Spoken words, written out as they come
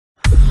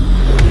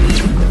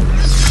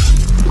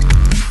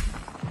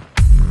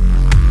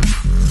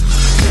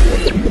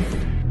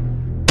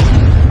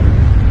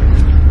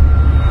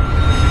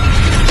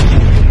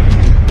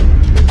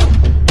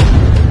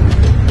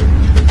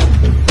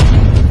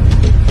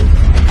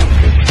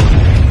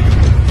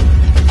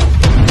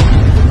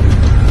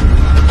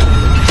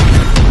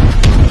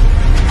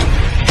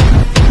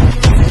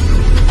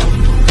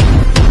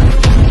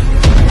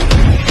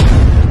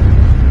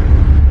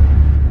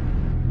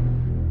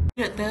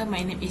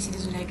Siti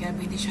Zulaika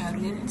binti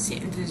Shahrudin,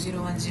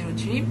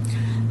 CM20103.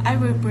 I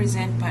will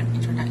present part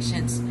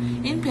introductions.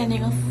 In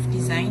planning of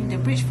design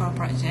the bridge for a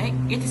project,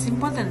 it is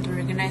important to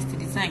recognize the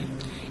design.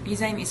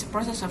 Design is a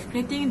process of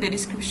creating the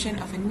description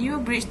of a new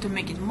bridge to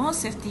make it more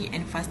safety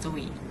and faster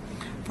way.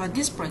 For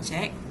this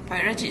project,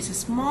 Pahit Raja is a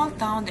small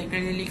town that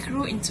gradually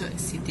grew into a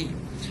city.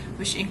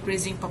 With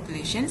increasing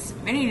populations,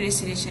 many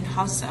residential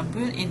houses are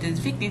built in the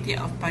vicinity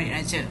of Pahit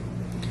Raja.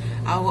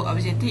 Our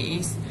objective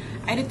is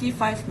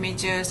identify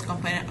major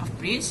components of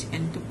bridge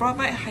and to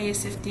provide higher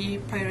safety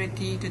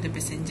priority to the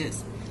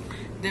passengers.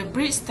 The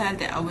bridge style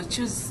that our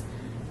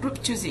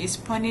group chooses is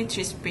pony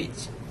trees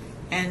bridge.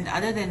 And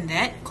other than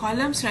that,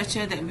 column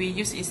structure that we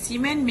use is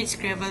cement mixed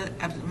gravel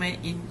abutment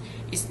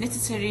is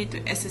necessary to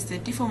assess the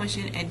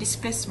deformation and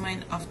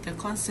displacement of the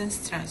concerned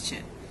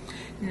structure.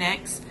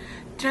 Next,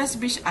 truss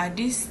bridges are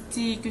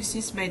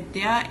distinguished by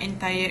their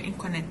entire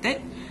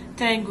interconnected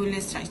triangular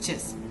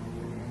structures.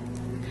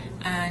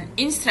 And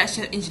in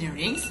structural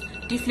engineering,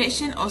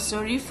 deflection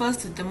also refers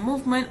to the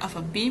movement of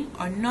a beam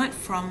or node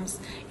from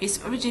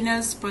its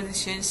original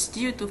position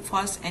due to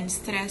force and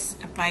stress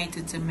applied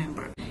to the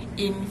member.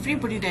 In free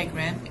body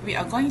diagram, we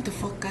are going to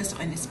focus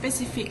on a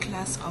specific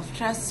class of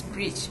truss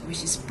bridge,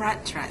 which is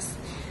Pratt truss.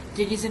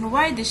 The reason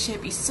why the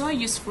shape is so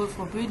useful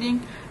for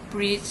building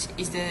bridge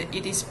is that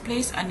it is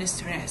placed under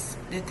stress.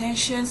 The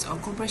tensions or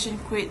compression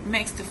created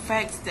makes the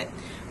fact that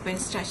when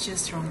structure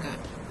stronger.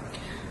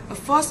 A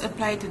force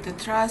applied to the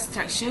truss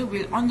structure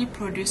will only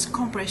produce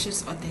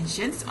compressions or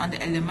tensions on the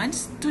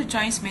elements. Two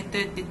joints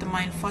method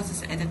determine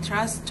forces at the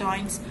truss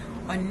joints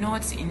or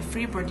nodes in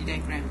free body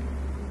diagram.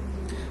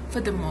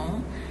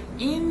 Furthermore,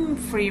 in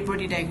free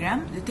body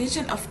diagram, the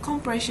tension of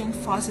compression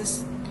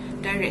forces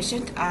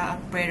directions are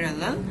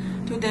parallel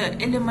to the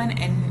element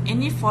and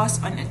any force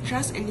on a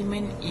truss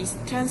element is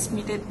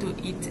transmitted to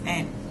its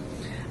end.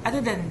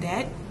 Other than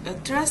that, a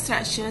truss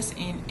structures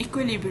in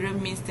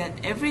equilibrium means that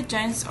every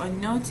joint or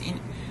nodes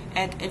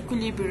at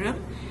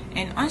equilibrium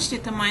and only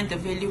determine the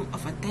value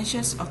of a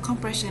tension or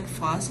compression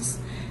forces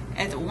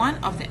at one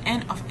of the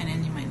end of an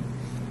element.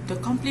 The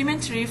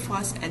complementary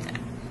force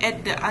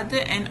at the other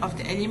end of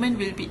the element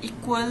will be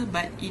equal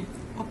but in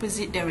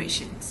opposite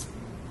directions.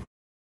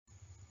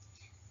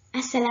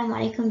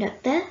 Assalamualaikum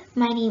Doctor.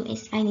 My name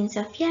is Ainin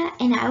Sofia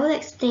and I will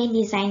explain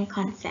design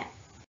concept.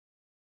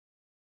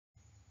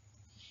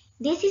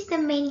 This is the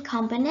main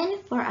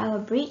component for our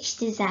bridge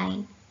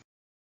design.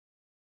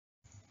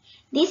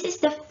 This is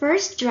the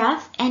first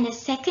draft and the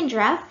second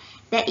draft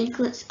that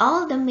includes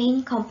all the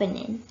main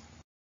components.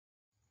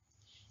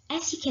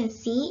 As you can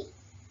see,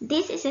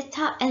 this is the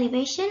top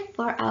elevation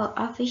for our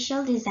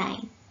official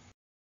design.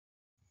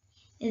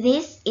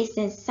 This is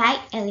the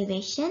side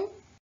elevation.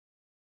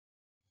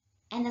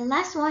 And the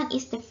last one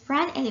is the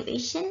front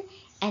elevation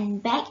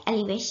and back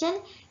elevation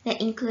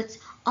that includes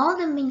all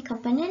the main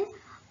components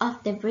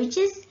of the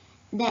bridges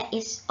that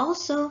is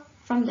also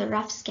from the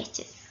rough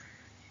sketches.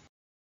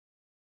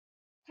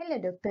 Hello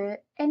Doctor,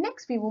 and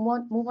next we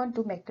move on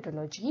to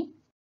methodology.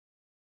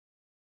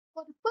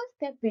 For the first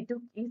step we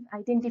took is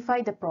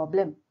identify the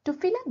problem. To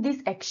fill up this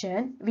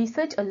action, we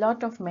search a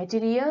lot of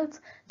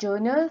materials,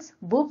 journals,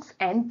 books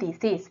and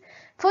theses.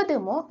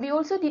 Furthermore, we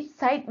also did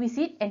site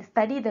visit and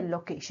study the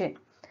location.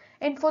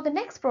 And for the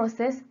next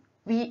process,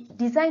 we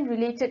design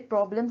related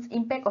problems,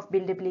 impact of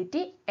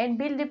buildability and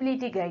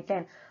buildability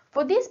guideline.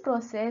 For this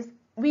process,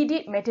 we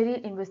did material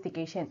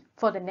investigation.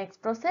 For the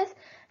next process,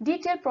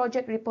 detailed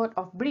project report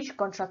of bridge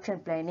construction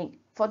planning.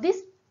 For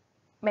this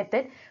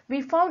method,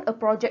 we found a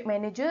project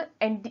manager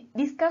and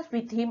discussed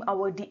with him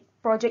our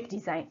project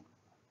design.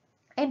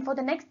 And for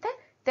the next step,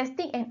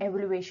 testing and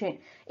evaluation.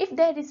 If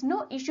there is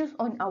no issues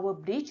on our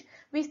bridge,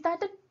 we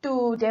started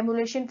to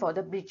demolition for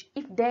the bridge.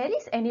 If there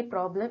is any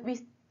problem,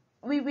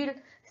 we will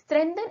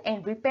strengthen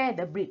and repair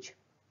the bridge.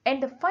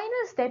 And the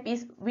final step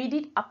is we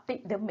did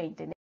update the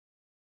maintenance.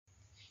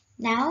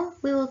 Now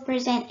we will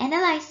present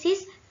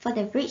analysis for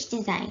the bridge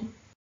design.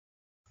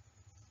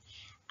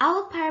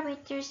 Our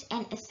parameters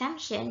and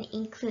assumption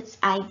includes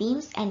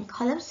I-beams and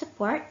column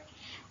support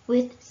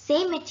with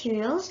same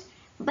materials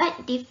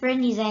but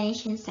different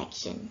designation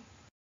section.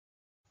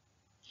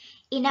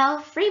 In our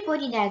free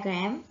body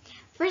diagram,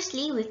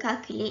 firstly we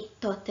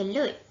calculate total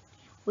load,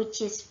 which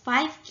is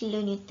 5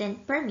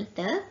 kN per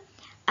meter.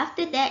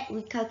 After that,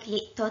 we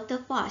calculate total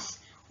force,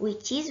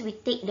 which is we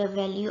take the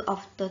value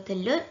of total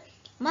load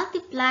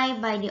multiply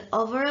by the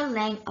overall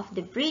length of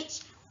the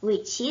bridge,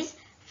 which is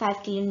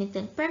 5 kN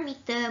per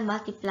meter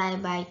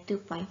multiplied by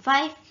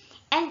 2.5,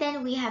 and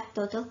then we have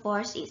total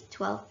force is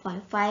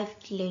 12.5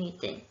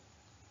 kN.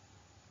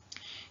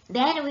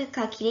 Then we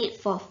calculate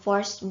for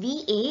force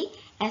VA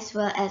as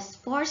well as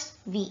force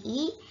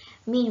VE.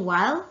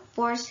 Meanwhile,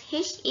 force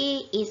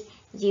HA is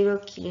 0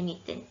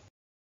 kN.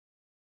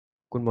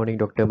 Good morning,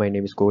 Doctor. My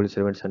name is Kohli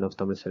Selvan, son of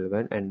Thomas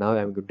Selvan, and now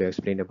I am going to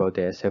explain about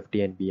the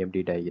SFT and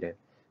BMD diagram.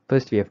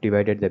 First, we have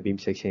divided the beam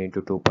section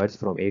into two parts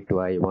from A to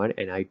I1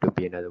 and I to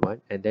B another one,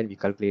 and then we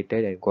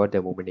calculated and got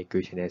the moment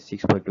equation as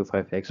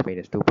 6.25x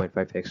minus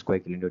 2.5x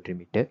square kilonewton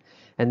meter,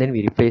 and then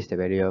we replaced the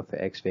value of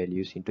x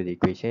values into the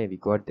equation, and we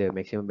got the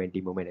maximum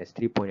bending moment as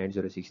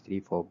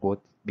 3.9063 for both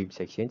beam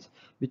sections,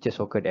 which has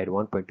occurred at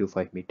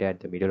 1.25 meter at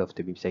the middle of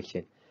the beam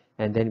section,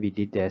 and then we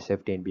did the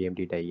SFT and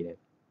BMD diagram.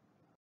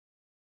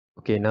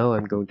 Okay, now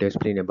I'm going to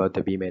explain about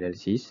the beam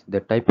analysis. The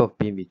type of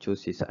beam we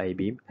choose is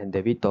I-beam, and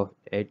the width of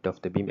height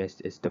of the beam is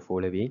the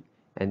following.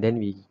 And then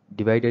we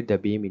divided the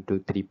beam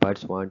into three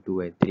parts, 1, 2,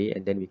 and 3,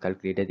 and then we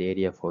calculated the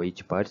area for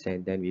each part,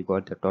 and then we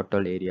got the total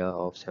area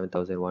of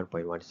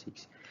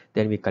 7001.16.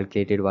 Then we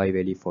calculated Y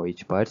value for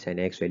each part and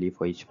X value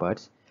for each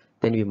part.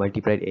 Then we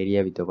multiplied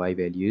area with the Y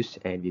values,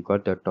 and we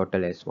got the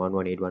total as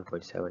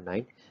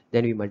 1181.79.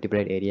 Then we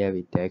multiplied area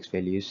with the X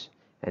values,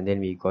 and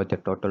then we got the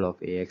total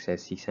of AX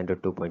as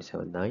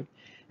 602.79,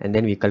 and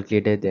then we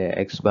calculated the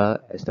X bar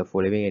as the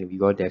following, and we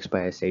got the X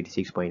bar as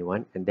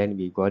 86.1, and then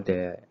we got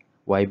the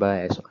Y bar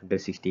as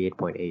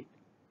 168.8.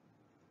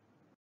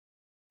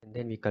 And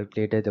then we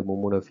calculated the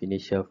moment of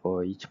inertia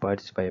for each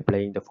parts by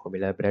applying the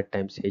formula breadth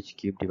times h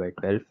cube divided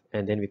 12,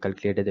 and then we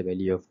calculated the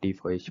value of d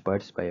for each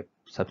parts by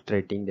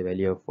subtracting the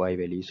value of y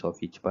values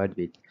of each part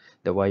with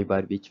the y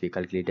bar, which we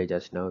calculated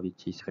just now,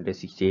 which is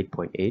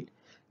 168.8.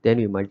 Then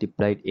we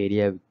multiplied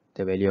area with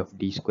the value of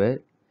d square.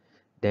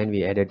 Then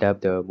we added up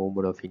the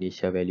moment of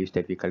inertia values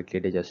that we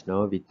calculated just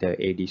now with the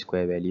AD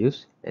square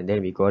values, and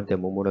then we got the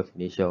moment of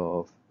inertia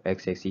of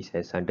x-axis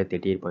as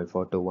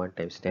 138.421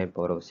 times 10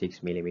 power of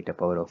 6 millimeter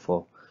power of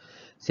 4.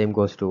 Same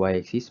goes to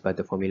y-axis, but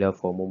the formula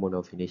for moment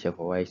of inertia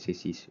for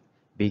y-axis is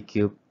b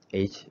cube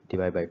h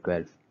divided by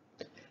 12.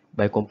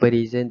 By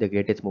comparison, the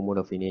greatest moment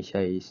of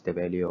inertia is the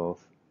value of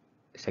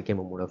second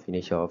moment of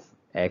inertia of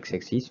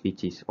x-axis,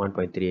 which is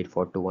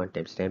 1.38421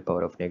 times 10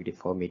 power of negative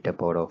 4 meter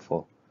power of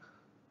 4.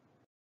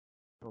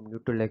 From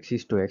neutral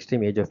axis to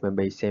extreme edge of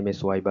member is same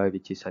as y bar,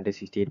 which is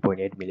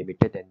 168.8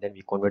 millimeter, and then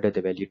we converted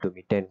the value to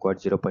meter and got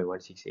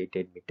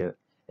 0.1688 meter.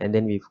 And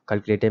then we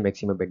calculated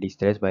maximum bending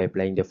stress by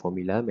applying the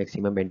formula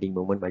maximum bending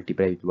moment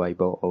multiplied with y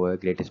bar over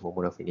greatest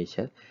moment of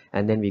inertia,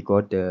 and then we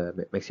got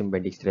the maximum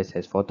bending stress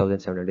as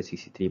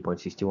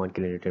 4763.61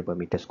 kilonewton per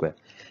meter square.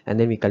 And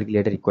then we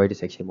calculated required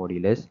section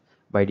modulus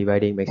by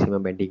dividing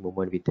maximum bending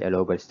moment with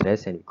allowable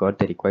stress, and we got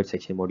the required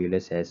section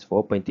modulus as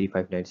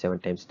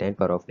 4.3597 times 10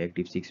 power of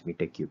negative 6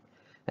 meter cube.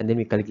 And then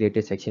we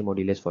calculated section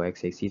modulus for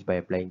x-axis by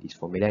applying this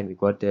formula, and we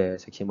got the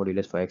section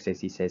modulus for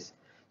x-axis as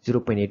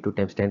 0.82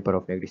 times 10 power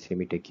of negative 3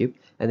 meter cube.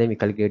 And then we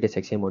calculated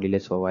section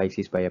modulus for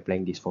y-axis by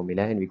applying this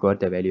formula, and we got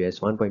the value as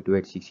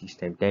 1.2866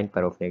 times 10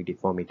 power of negative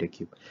 4 meter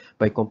cube.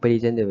 By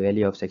comparison, the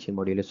value of section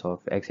modulus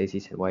of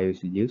x-axis and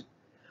y-axis values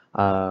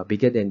are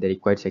bigger than the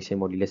required section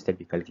modulus that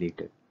we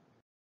calculated.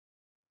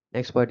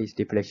 Next part is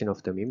deflection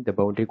of the beam. The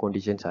boundary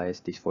conditions are as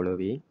this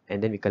following,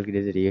 and then we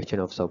calculate the reaction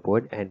of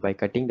support, and by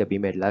cutting the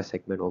beam at last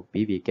segment of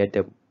B, we get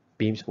the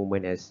beam's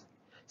moment as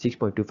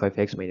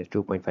 6.25x minus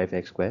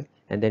 2.5x square,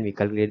 and then we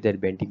calculate the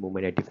bending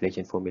moment at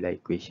deflection formula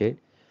equation,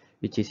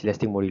 which is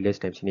elastic modulus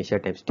times inertia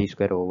times t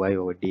square over y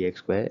over dx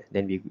square.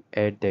 Then we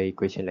add the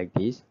equation like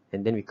this,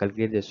 and then we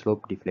calculate the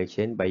slope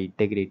deflection by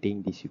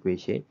integrating this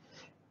equation,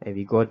 and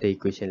we got the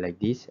equation like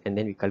this, and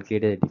then we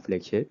calculated the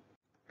deflection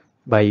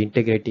by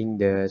integrating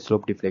the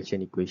slope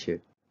deflection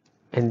equation.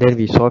 And then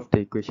we solve the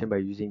equation by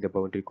using the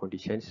boundary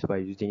conditions by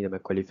using the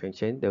Macaulay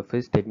function. The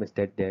first statement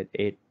said that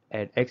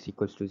at x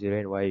equals to 0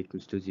 and y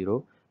equals to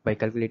 0. By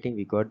calculating,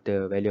 we got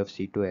the value of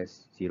C2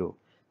 as 0.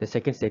 The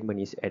second statement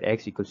is at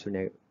x equals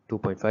to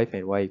 2.5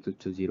 and y equals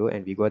to 0,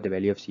 and we got the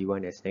value of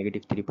C1 as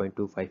negative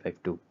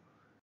 3.2552.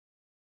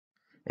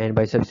 And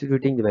by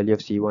substituting the value of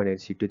C1 and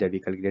C2 that we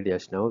calculated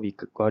just now, we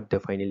got the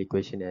final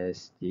equation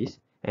as this,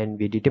 and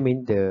we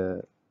determined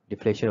the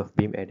deflection of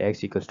beam at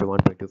x equals to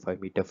 1.25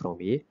 meter from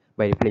A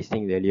by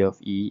replacing the value of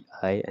E,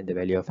 I, and the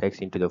value of x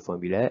into the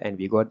formula, and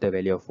we got the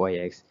value of y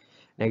as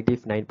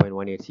negative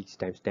 9.186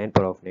 times 10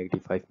 power of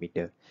negative 5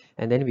 meter.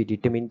 And then we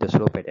determined the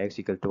slope at x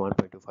equal to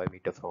 1.25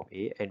 meter from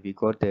A, and we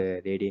got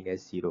the radian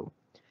as 0.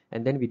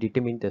 And then we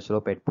determined the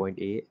slope at point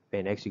A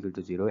when x equal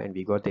to 0, and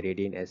we got the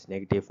radian as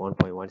negative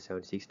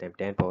 1.176 times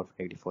 10 power of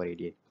negative 4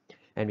 radian.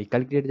 And we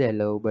calculated the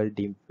allowable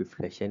beam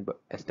deflection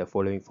as the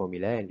following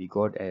formula, and we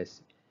got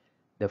as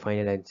the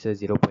final answer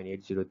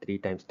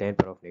 0.803 times 10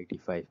 power of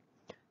negative 5.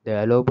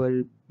 The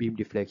allowable beam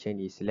deflection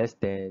is less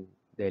than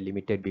the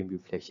limited beam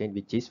deflection,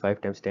 which is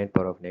 5 times 10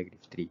 power of negative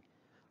 3.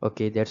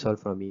 Okay, that's all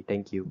from me.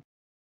 Thank you.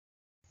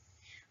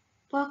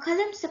 For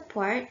column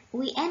support,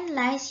 we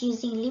analyze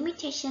using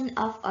limitation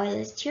of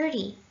Euler's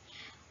theory,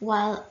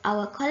 while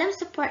our column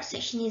support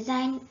section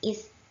design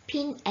is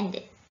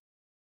pin-ended.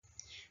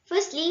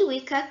 Firstly,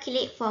 we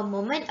calculate for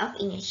moment of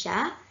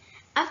inertia.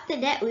 After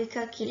that, we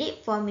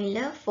calculate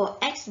formula for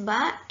x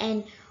bar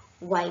and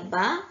y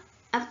bar.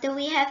 After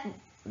we have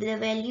the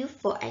value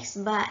for x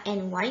bar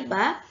and y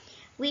bar,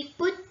 we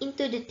put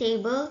into the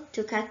table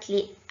to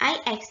calculate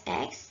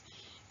Ixx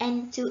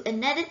and to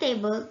another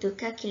table to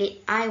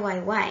calculate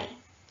Iyy.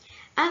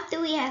 After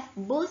we have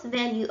both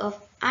value of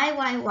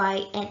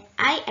Iyy and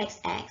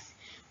Ixx,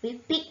 we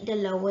pick the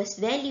lowest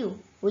value,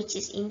 which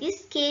is in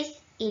this case,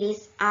 it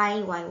is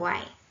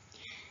IYY.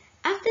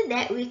 After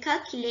that, we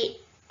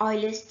calculate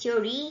Euler's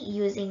theory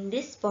using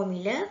this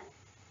formula,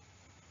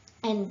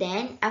 and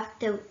then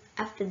after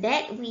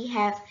that we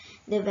have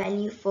the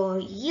value for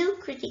yield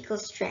critical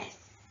stress.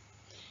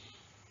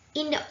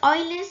 In the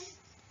Euler's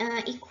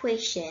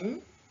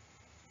equation,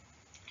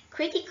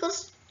 critical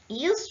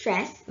yield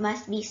stress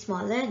must be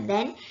smaller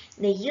than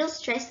the yield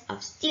stress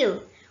of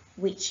steel,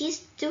 which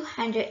is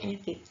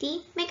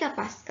 250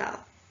 megapascal.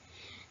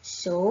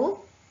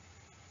 So,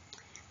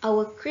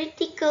 our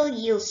critical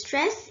yield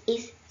stress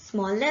is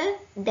smaller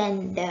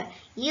than the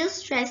yield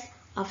stress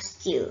of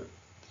steel.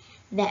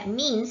 That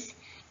means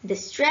the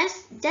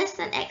stress does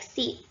not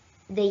exceed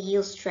the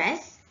yield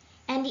stress,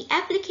 and the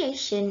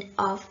application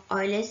of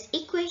Euler's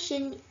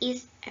equation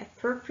is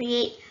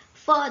appropriate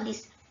for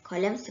this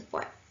column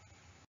support.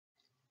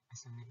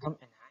 Assalamualaikum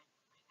and hi,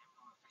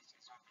 my name is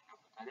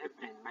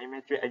and my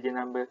metric ID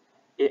number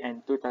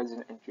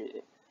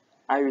AN2003A.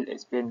 I will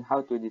explain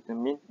how to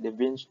determine the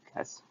bench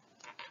stress.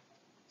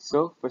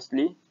 So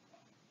firstly,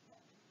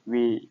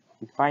 we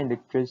define the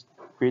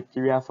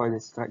criteria for the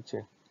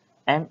structure.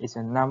 M is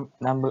a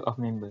number of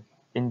members.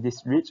 In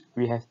this bridge,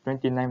 we have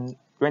 29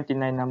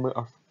 number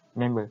of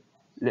members.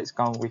 Let's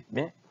count with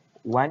me.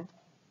 1,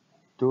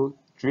 2,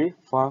 3,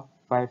 4,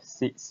 5,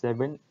 6,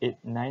 7, 8,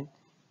 9,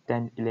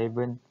 10,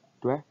 11,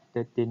 12,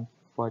 13,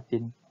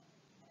 14,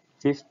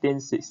 15,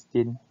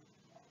 16,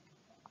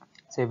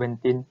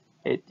 17,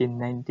 18,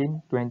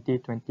 19, 20,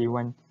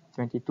 21,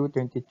 22,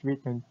 23,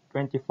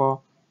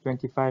 24,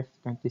 25,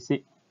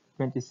 26,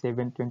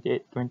 27,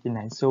 28,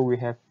 29. So we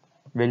have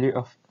value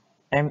of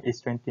M is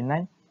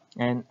 29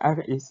 and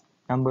R is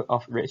number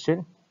of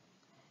reaction.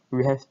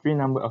 We have 3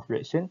 number of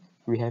reaction.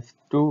 We have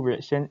 2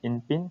 reaction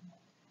in pin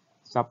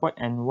support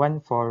and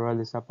 1 for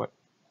roller support.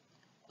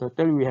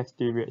 Total we have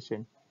 3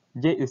 reaction.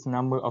 J is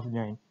number of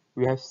joint.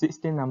 We have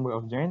 16 number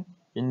of joint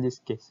in this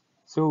case.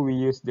 So we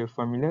use the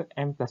formula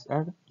M plus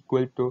R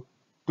equal to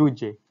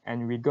 2J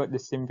and we got the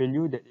same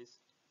value, that is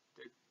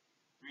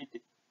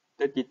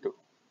 32.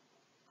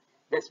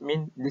 That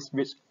means this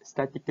bridge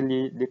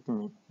statically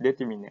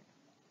determinate.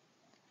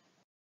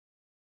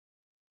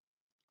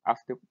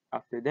 After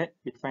that,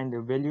 we find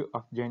the value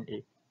of joint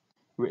A.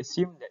 We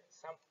assume that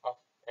sum of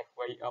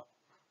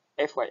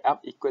Fy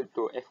up equal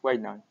to Fy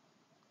down.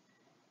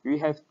 We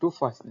have 2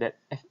 forces, that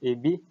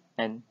FAB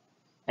and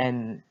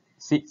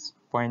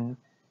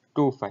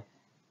 6.25.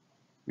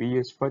 We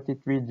use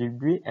 43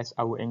 degree as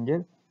our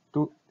angle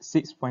to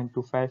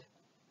 6.25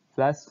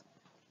 plus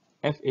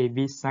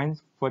FAB sine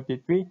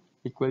 43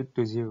 equal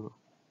to 0.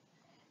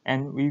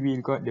 And we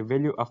will got the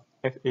value of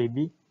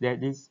FAB,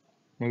 that is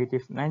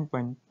negative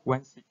 9.16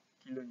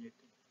 kilonewton.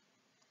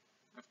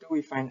 After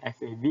we find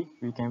FAB,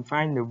 we can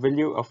find the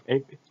value of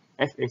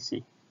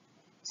FAC.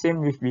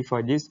 Same with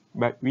before this,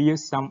 but we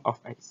use sum of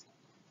x.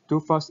 2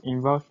 forces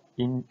involved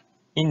in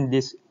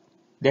this,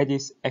 that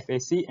is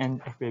FAC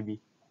and FAB.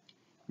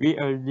 We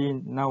already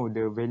know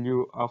the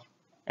value of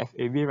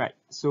FAB, right?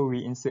 So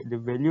we insert the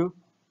value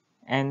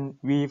and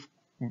we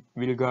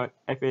will got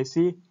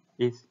FAC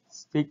is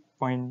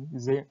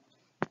 6.70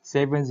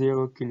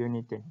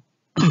 kilonewton.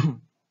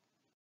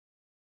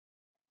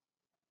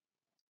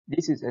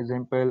 This is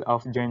example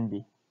of joint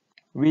B.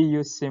 We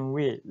use same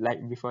way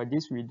like before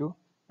this we do.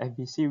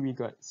 FBC we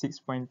got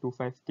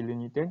 6.25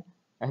 kilonewton,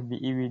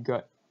 FBE we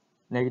got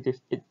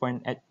negative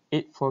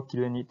 8.84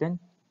 kilonewton,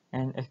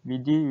 and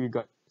FBD we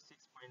got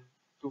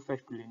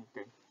 6.25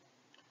 kilonewton.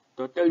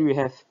 Total we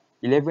have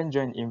 11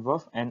 joint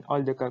involved and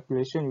all the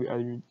calculation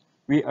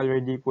we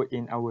already put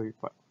in our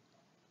report.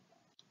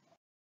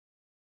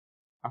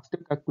 After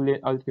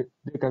calculate all the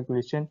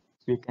calculation,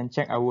 we can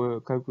check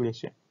our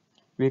calculation.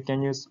 We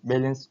can use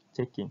balance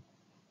checking.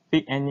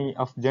 Pick any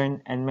of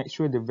joint and make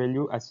sure the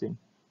value are same.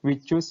 We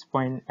choose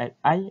point at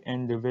I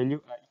and the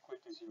value are equal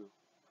to 0.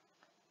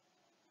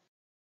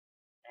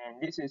 And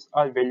this is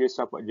all value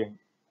support joint.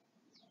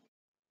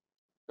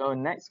 So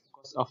next,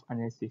 cost of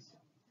analysis.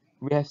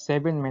 We have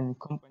 7 main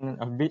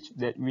components of bridge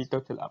that we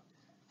total up.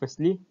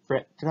 Firstly,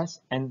 freight truss,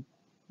 and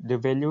the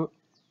value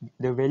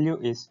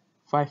is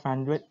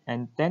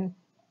 510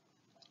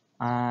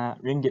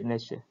 ringgit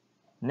Malaysia.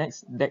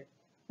 Next, deck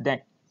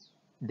that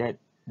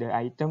the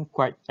item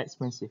quite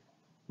expensive.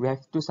 We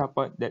have 2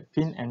 support, that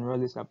pin and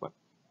roller support.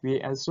 We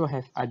also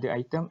have other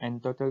item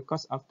and total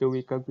cost after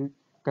we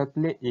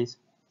calculate is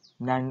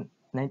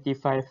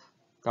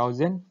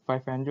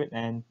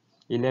 95,511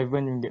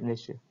 ringgit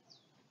Malaysia.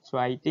 So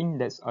I think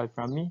that's all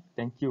from me.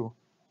 Thank you.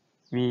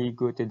 We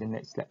go to the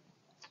next slide.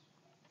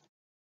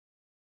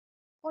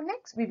 For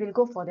next, we will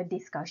go for the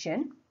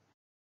discussion.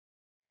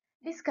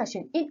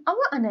 In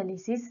our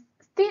analysis,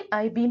 steel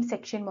I-beam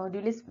section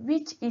modulus,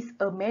 which is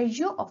a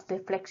measure of the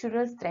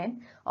flexural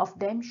strength of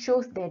them,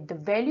 shows that the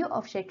value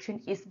of section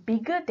is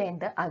bigger than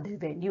the other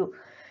value.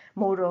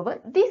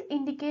 Moreover, this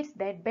indicates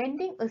that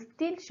bending a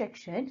steel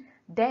section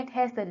that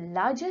has a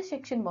larger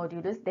section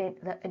modulus than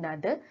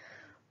another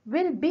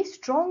will be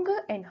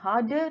stronger and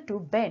harder to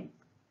bend.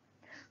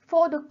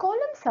 For the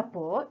column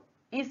support,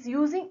 is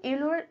using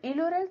Euler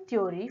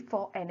theory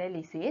for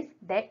analysis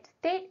that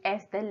state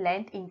as the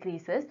length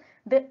increases,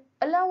 the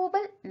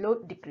allowable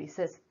load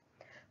decreases.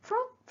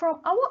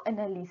 From our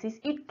analysis,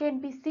 it can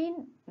be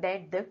seen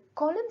that the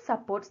column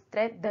support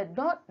stress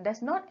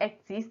does not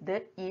exceed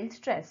the yield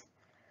stress.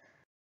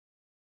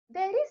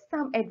 There is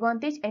some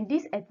advantage and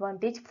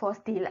disadvantage for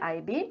steel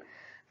I-beam.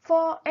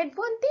 For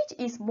advantage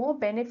is more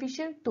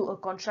beneficial to a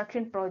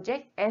construction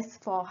project as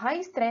for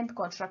high strength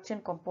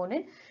construction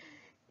component,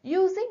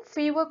 using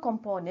fewer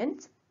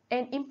components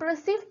and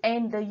impressive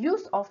and the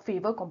use of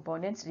fewer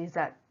components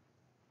result.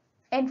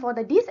 And for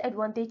the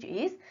disadvantage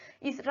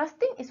is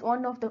rusting is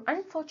one of the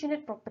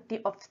unfortunate property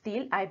of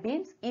steel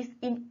I-beams is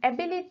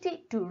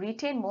inability to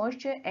retain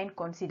moisture and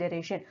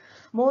consideration.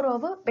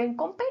 Moreover, when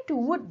compared to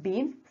wood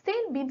beams,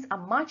 steel beams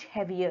are much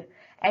heavier.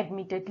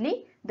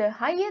 Admittedly, the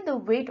higher the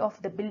weight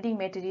of the building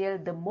material,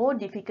 the more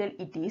difficult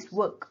it is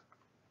work.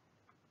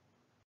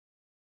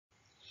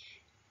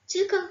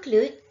 To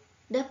conclude,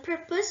 the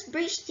proposed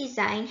bridge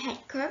design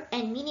had curb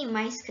and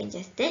minimized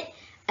congested,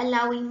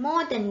 allowing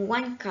more than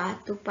one car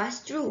to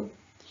pass through,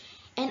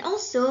 and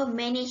also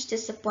managed to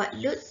support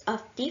loads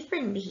of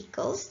different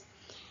vehicles,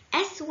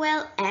 as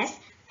well as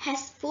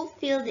has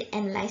fulfilled the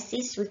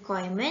analysis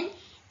requirement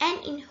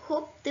and in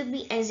hope to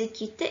be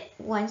executed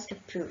once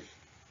approved.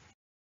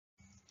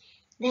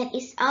 That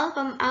is all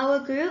from our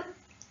group,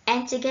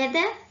 and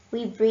together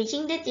we're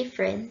bridging the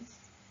difference.